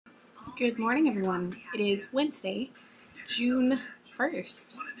Good morning, everyone. It is Wednesday, June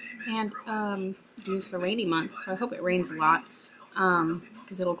 1st, and it's a rainy month, so I hope it rains a lot,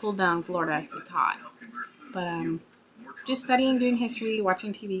 because it'll cool down in Florida if it's hot. But just studying, doing history,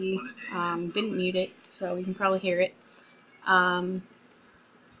 watching TV. Didn't mute it, so you can probably hear it.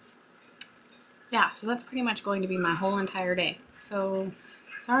 Yeah, so that's pretty much going to be my whole entire day. So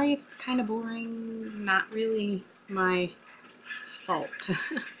sorry if it's kind of boring. Not really my fault.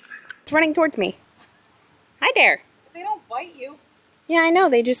 It's running towards me. Hi there. They don't bite you. Yeah, I know.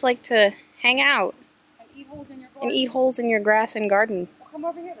 They just like to hang out. And eat holes in your garden. And eat holes in your grass and garden. Well, come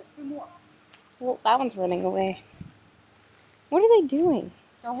over here. There's two more. Well, that one's running away. What are they doing?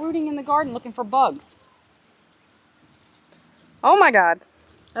 They're rooting in the garden looking for bugs. Oh my god.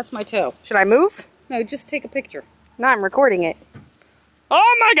 That's my toe. Should I move? No, just take a picture. No, I'm recording it.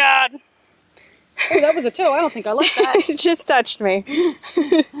 Oh my god. Oh, that was a toe. I don't think I like that. It just touched me.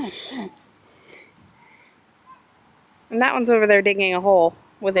 And that one's over there digging a hole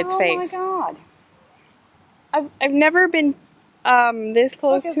with its face. Oh my god. I've never been this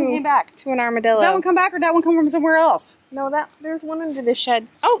close to an armadillo. Did that one come back or did that one come from somewhere else? No, there's one under the shed.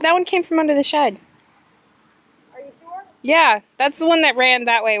 Oh, that one came from under the shed. Are you sure? Yeah, that's the one that ran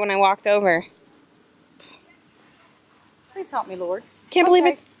that way when I walked over. Please help me, Lord. Can't believe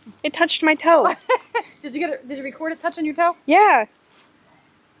it. It touched my toe. Did you record it touching your toe? Yeah.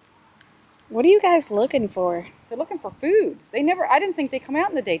 What are you guys looking for? They're looking for food. I didn't think they come out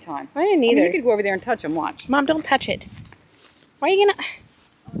in the daytime. I didn't either. You could go over there and touch them, watch. Mom, don't touch it. Why are you gonna...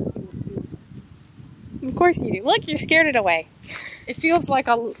 Of course you do. Look, you scared it away. It feels like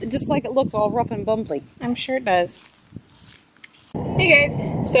just like it looks all rough and bumpy. I'm sure it does. Hey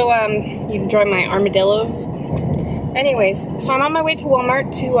guys, so you enjoy my armadillos? Anyways, so I'm on my way to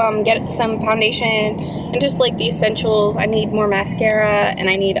Walmart to get some foundation and just like the essentials. I need more mascara and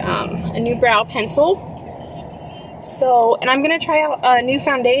I need a new brow pencil. So, and I'm gonna try out a new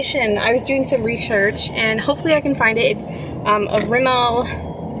foundation. I was doing some research and hopefully I can find it. It's a Rimmel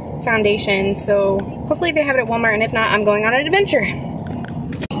foundation, so hopefully they have it at Walmart, and if not, I'm going on an adventure.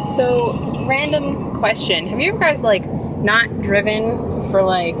 So, random question. Have you guys like not driven for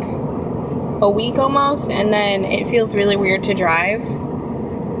like a week almost, and then it feels really weird to drive?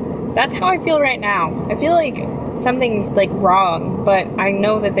 That's how I feel right now. I feel like something's like wrong, but I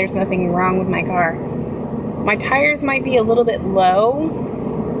know that there's nothing wrong with my car. My tires might be a little bit low,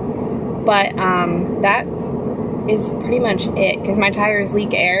 but that is pretty much it, because my tires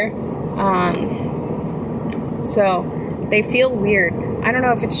leak air. So they feel weird. I don't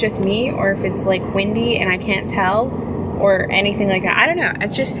know if it's just me or if it's like windy and I can't tell, or anything like that. I don't know.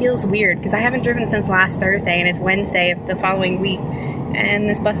 It just feels weird because I haven't driven since last Thursday and it's Wednesday of the following week, and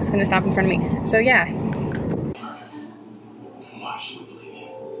this bus is going to stop in front of me. So yeah.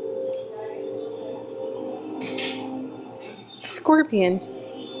 Scorpion.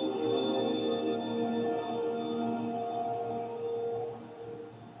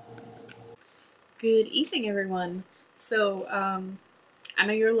 Good evening, everyone. So I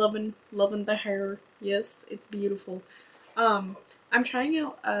know you're loving the hair. Yes, it's beautiful. I'm trying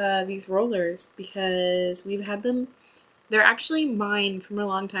out these rollers because we've had them. They're actually mine from a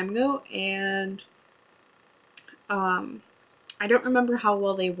long time ago, and I don't remember how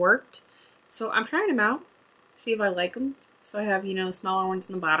well they worked. So I'm trying them out, see if I like them. So I have, you know, smaller ones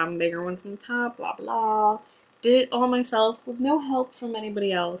in the bottom, bigger ones in the top, blah blah. Did it all myself with no help from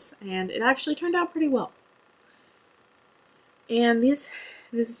anybody else, and it actually turned out pretty well. And this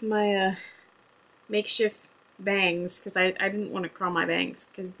is my makeshift bangs, because I didn't want to curl my bangs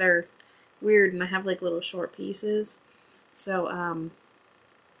because they're weird and I have like little short pieces. So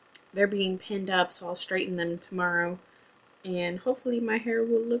they're being pinned up, so I'll straighten them tomorrow, and hopefully my hair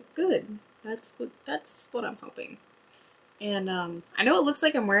will look good. That's what I'm hoping. And I know it looks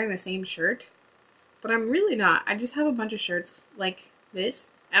like I'm wearing the same shirt, but I'm really not. I just have a bunch of shirts like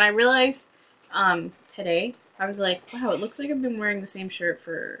this, and I realized today, I was like, wow, it looks like I've been wearing the same shirt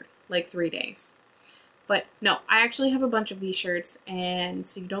for like 3 days. But no, I actually have a bunch of these shirts, and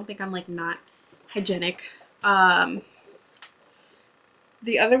so you don't think I'm like not hygienic. The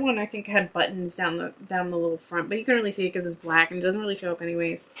other one I think had buttons down the little front, but you can really see it because it's black and it doesn't really show up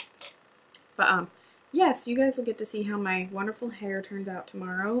anyways. But yes, you guys will get to see how my wonderful hair turns out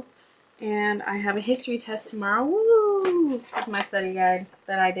tomorrow. And I have a history test tomorrow. Woo! This is my study guide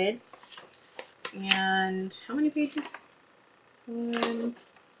that I did. And how many pages? I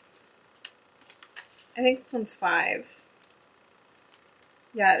think this one's 5.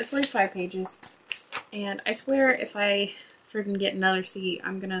 Yeah, it's like 5 pages. And I swear if I freaking get another C,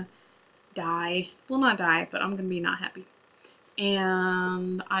 I'm gonna die. Well, not die, but I'm gonna be not happy.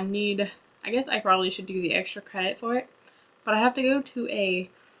 and I guess I probably should do the extra credit for it, but I have to go to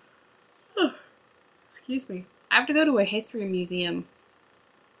excuse me, I have to go to a history museum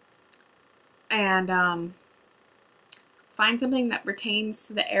and find something that pertains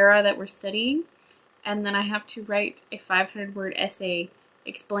to the era that we're studying, and then I have to write a 500-word essay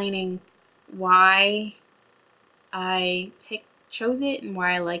explaining why I chose it and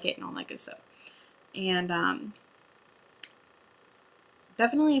why I like it and all that good stuff. And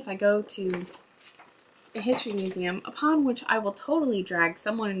definitely if I go to a history museum, upon which I will totally drag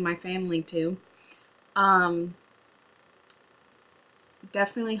someone in my family to,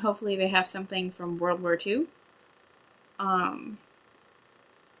 definitely hopefully they have something from World War II.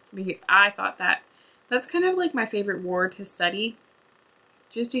 Because I thought that's kind of like my favorite war to study,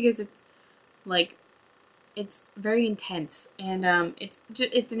 just because it's very intense and it's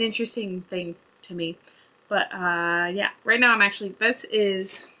an interesting thing to me. But yeah, right now I'm actually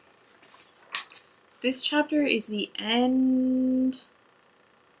this chapter is the end.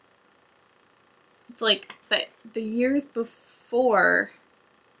 It's like the years before.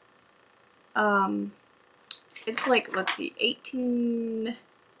 It's like, let's see,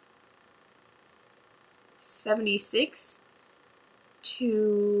 1876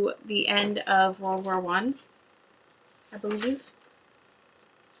 to the end of World War I believe.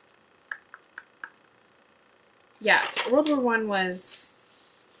 Yeah, World War I was,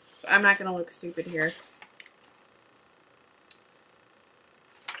 I'm not gonna look stupid here.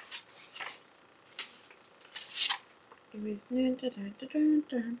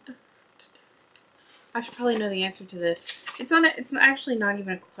 I should probably know the answer to this. It's actually not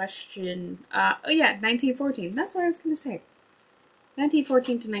even a question. Oh yeah, 1914. That's what I was gonna say.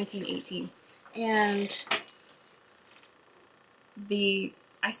 1914 to 1918. And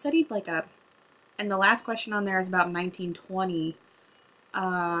I studied and the last question on there is about 1920.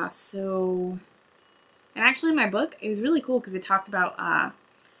 So, and actually in my book, it was really cool because it talked about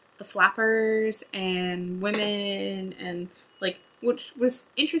the flappers and women and which was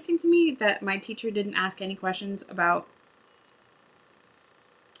interesting to me that my teacher didn't ask any questions about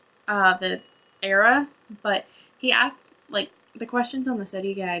the era, but he asked the questions on the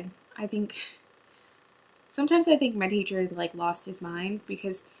study guide. Sometimes I think my teacher has lost his mind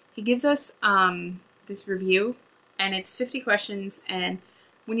because he gives us this review and it's 50 questions, and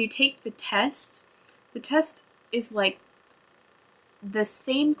when you take the test is the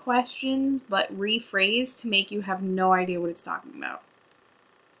same questions but rephrased to make you have no idea what it's talking about.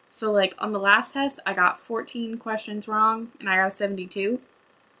 So on the last test I got 14 questions wrong and I got a 72.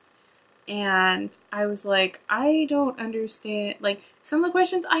 And I was like, I don't understand. Some of the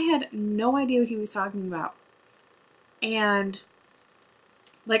questions I had no idea what he was talking about. And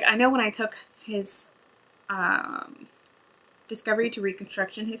I know when I took his Discovery to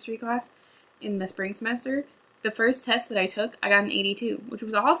Reconstruction history class in the spring semester, the first test that I took, I got an 82, which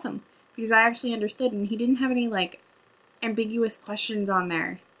was awesome because I actually understood, and he didn't have any ambiguous questions on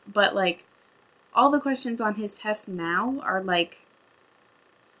there. But all the questions on his test now are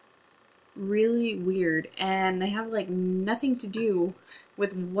really weird, and they have nothing to do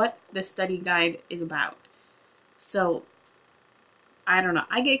with what the study guide is about. So I don't know.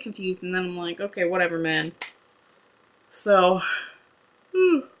 I get confused, and then I'm like, okay, whatever, man. So,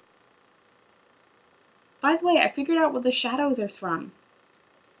 by the way, I figured out what the shadows are from.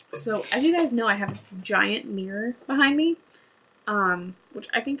 So, as you guys know, I have this giant mirror behind me, which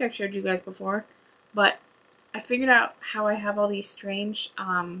I think I've showed you guys before, but I figured out how I have all these strange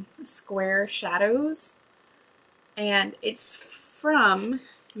square shadows, and it's from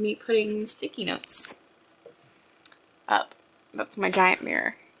me putting sticky notes up. That's my giant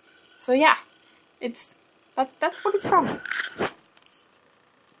mirror. So yeah, that's what it's from.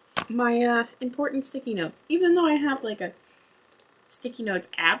 My important sticky notes. Even though I have a sticky notes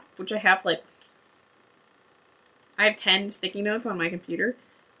app, which I have I have 10 sticky notes on my computer,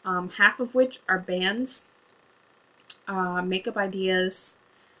 half of which are bands, makeup ideas,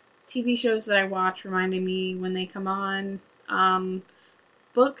 TV shows that I watch reminding me when they come on,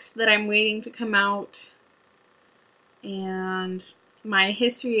 books that I'm waiting to come out, and my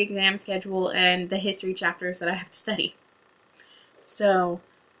history exam schedule and the history chapters that I have to study. So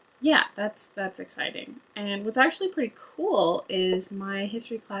yeah, that's exciting. And what's actually pretty cool is my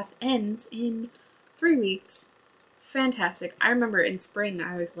history class ends in 3 weeks. Fantastic. I remember in spring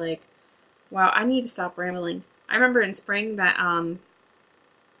I was like, wow, I need to stop rambling. I remember in spring that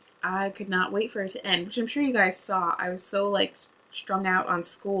I could not wait for it to end, which I'm sure you guys saw. I was so strung out on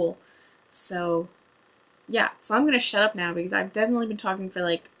school. So yeah, so I'm going to shut up now because I've definitely been talking for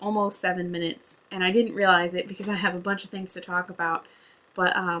like almost 7 minutes, and I didn't realize it because I have a bunch of things to talk about.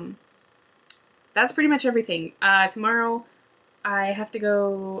 But that's pretty much everything. Tomorrow I have to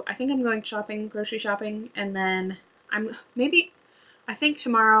go, I think I'm going shopping, grocery shopping, and then I think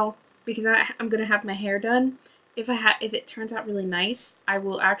tomorrow, because I'm going to have my hair done, if it turns out really nice, I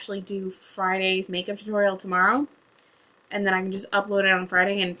will actually do Friday's makeup tutorial tomorrow. And then I can just upload it on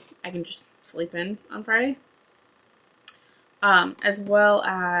Friday and I can just sleep in on Friday. As well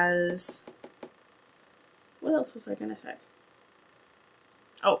as, what else was I going to say?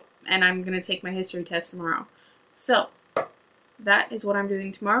 Oh, and I'm going to take my history test tomorrow. So, that is what I'm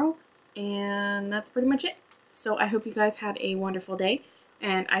doing tomorrow. And that's pretty much it. So I hope you guys had a wonderful day.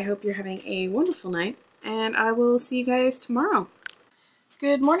 And I hope you're having a wonderful night. And I will see you guys tomorrow.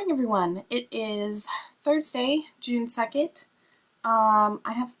 Good morning, everyone. It is Thursday, June 2nd. I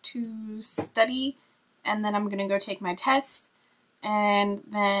have to study, and then I'm going to go take my test, and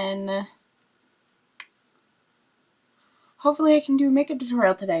then hopefully I can do a makeup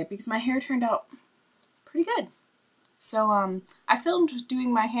tutorial today, because my hair turned out pretty good. So, I filmed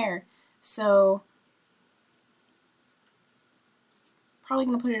doing my hair, so probably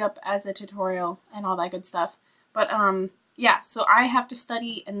going to put it up as a tutorial and all that good stuff. But, yeah, so I have to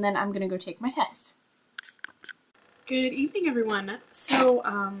study, and then I'm going to go take my test. Good evening, everyone. So,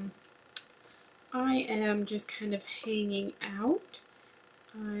 I am just kind of hanging out.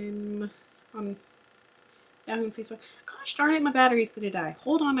 I'm on Yahoo and Facebook. Gosh darn it, my battery's gonna die.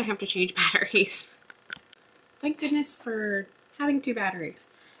 Hold on, I have to change batteries. Thank goodness for having 2 batteries.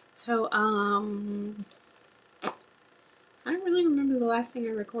 So, I don't really remember the last thing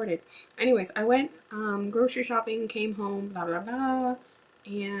I recorded. Anyways, I went grocery shopping, came home, blah blah blah,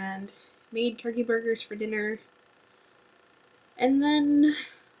 and made turkey burgers for dinner. And then,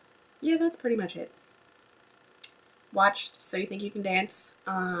 yeah, that's pretty much it. Watched So You Think You Can Dance,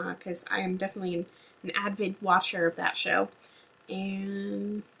 because I am definitely an avid watcher of that show.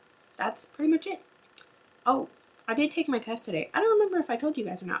 And that's pretty much it. Oh, I did take my test today. I don't remember if I told you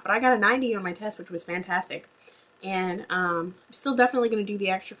guys or not, but I got a 90 on my test, which was fantastic. And I'm still definitely going to do the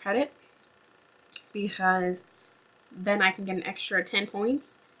extra credit, because then I can get an extra 10 points.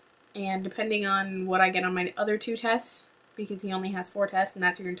 And depending on what I get on my other 2 tests, because he only has 4 tests and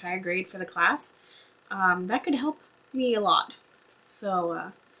that's your entire grade for the class, that could help me a lot.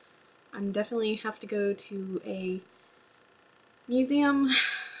 So I'm definitely have to go to a museum,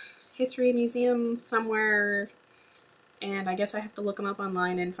 history museum somewhere, and I guess I have to look them up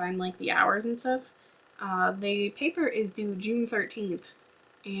online and find like the hours and stuff. The paper is due June 13th,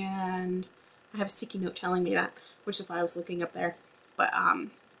 and I have a sticky note telling me that, which is why I was looking up there. But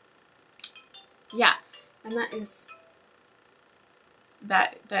yeah, and that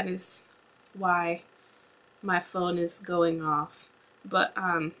is why my phone is going off. But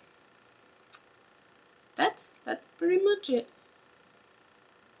that's pretty much it.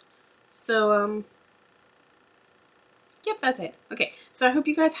 So yep, that's it. Okay, so I hope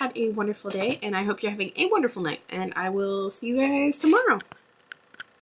you guys had a wonderful day, and I hope you're having a wonderful night, and I will see you guys tomorrow.